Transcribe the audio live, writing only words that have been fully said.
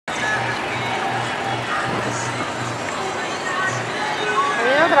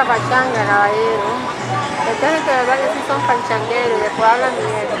otra pachanga, caballero. Esta gente de verdad que sí son pachangueros y después hablan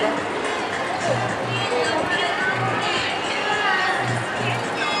mierda.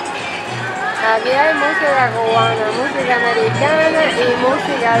 Aquí hay música cubana, música americana y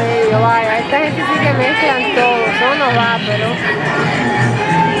música de ellos. Vaya, esta gente sí que mezclan todo, son unos ráperos.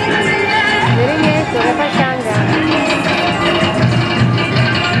 Miren esto, qué pachanga.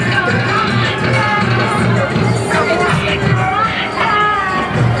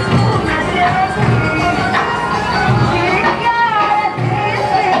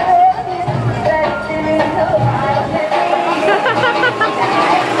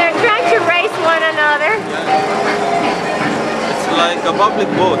 They're trying to race one another. It's like a public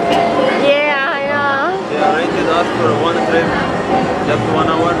boat. Yeah, I know. They are rated us for one trip, just 1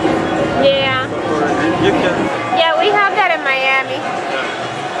 hour. Yeah. For Egyptians. Yeah, we have that in Miami. Yeah.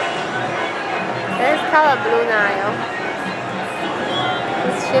 It's called a Blue Nile.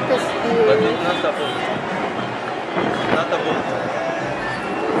 This ship is But huge. it's not a boat. Not a boat.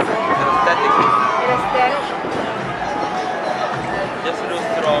 It's static. Aesthetic. Just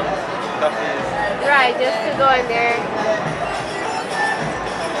restaurants, cafes. Right, just to go in there.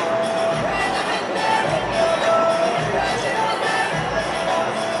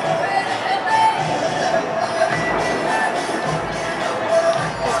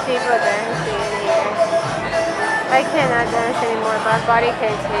 There's people dancing in here. I cannot dance anymore. My body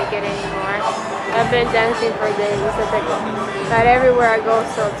can't take it anymore. I've been dancing for days. Not everywhere I go,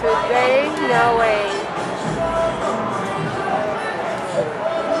 so today, no way.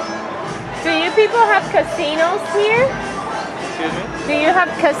 Do you people have casinos here? Excuse me? Do you have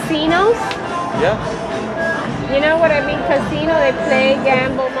casinos? Yeah. You know what I mean? Casino, they play,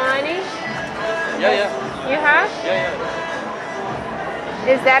 gamble money. Yeah, yeah. You have? Yeah,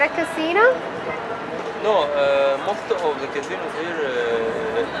 yeah. Is that a casino? No, most of the casinos here,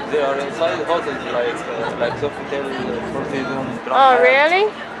 they are inside hotels like Sofitel, Four Seasons, Grand Oh, Hyatt. really?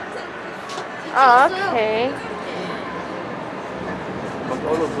 Oh, okay. But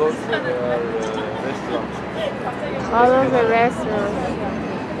all of those are restaurants. All those are restaurants.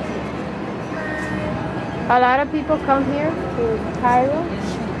 A lot of people come here to Cairo.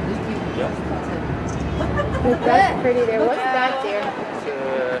 Yeah. That's pretty there. What's that there?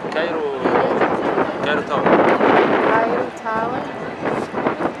 It's Cairo Tower. Cairo Tower.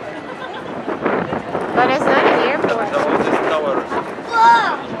 But it's not an airport. That was this tower.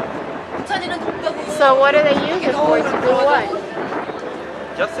 So what do they use it for? To do what?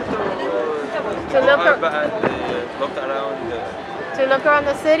 Just to look look around To look around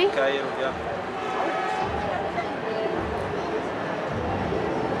the city? Cairo, yeah.